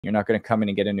You're not going to come in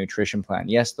and get a nutrition plan.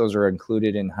 Yes, those are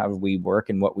included in how we work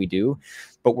and what we do,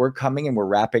 but we're coming and we're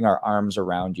wrapping our arms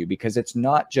around you, because it's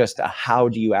not just a how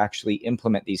do you actually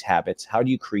implement these habits? How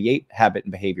do you create habit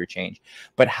and behavior change?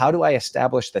 But how do I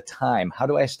establish the time? How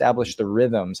do I establish the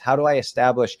rhythms? How do I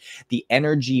establish the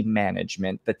energy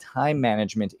management, the time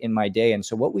management in my day? And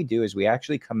so what we do is we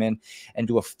actually come in and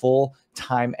do a full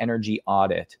time energy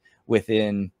audit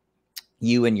within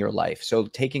you and your life. So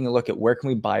taking a look at where can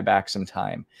we buy back some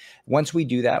time. Once we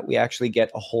do that, we actually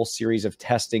get a whole series of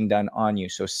testing done on you.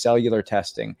 So cellular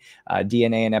testing,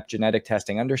 DNA and epigenetic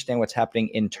testing, understand what's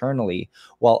happening internally,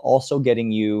 while also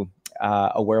getting you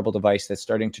a wearable device that's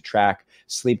starting to track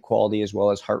sleep quality as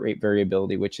well as heart rate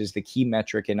variability, which is the key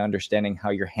metric in understanding how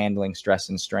you're handling stress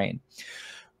and strain.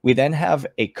 We then have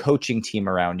a coaching team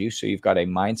around you. So you've got a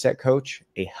mindset coach,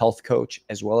 a health coach,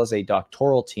 as well as a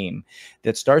doctoral team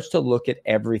that starts to look at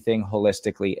everything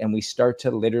holistically. And we start to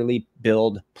literally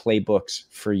build playbooks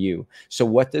for you. So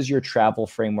what does your travel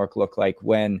framework look like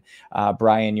when,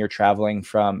 Brian, you're traveling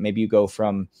from, maybe you go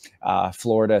from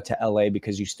Florida to LA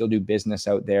because you still do business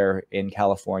out there in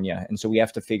California. And so we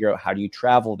have to figure out, how do you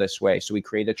travel this way? So we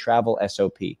create a travel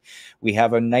SOP. We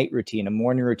have a night routine, a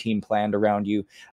morning routine planned around you,